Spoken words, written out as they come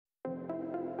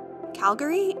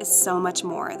Calgary is so much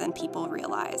more than people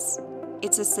realize.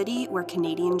 It's a city where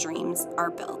Canadian dreams are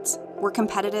built. We're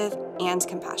competitive and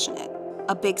compassionate.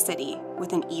 A big city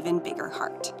with an even bigger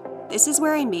heart. This is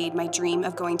where I made my dream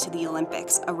of going to the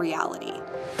Olympics a reality.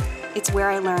 It's where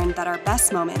I learned that our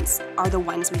best moments are the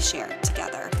ones we share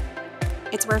together.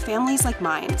 It's where families like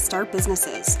mine start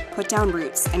businesses, put down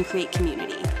roots, and create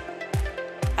community.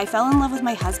 I fell in love with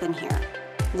my husband here,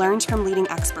 learned from leading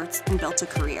experts, and built a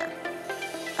career.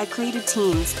 I've created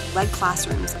teams, led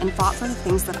classrooms, and fought for the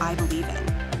things that I believe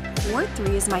in. Ward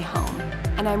 3 is my home,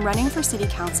 and I'm running for City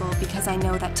Council because I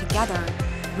know that together,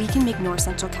 we can make North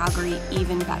Central Calgary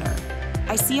even better.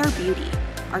 I see our beauty,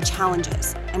 our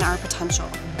challenges, and our potential.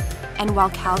 And while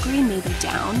Calgary may be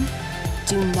down,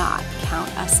 do not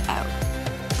count us out.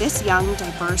 This young,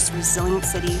 diverse, resilient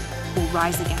city will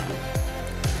rise again.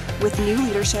 With new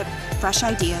leadership, fresh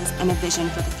ideas, and a vision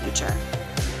for the future.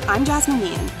 I'm Jasmine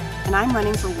Mian, and I'm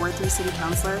running for Ward 3 City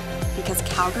Councillor because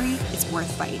Calgary is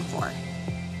worth fighting for.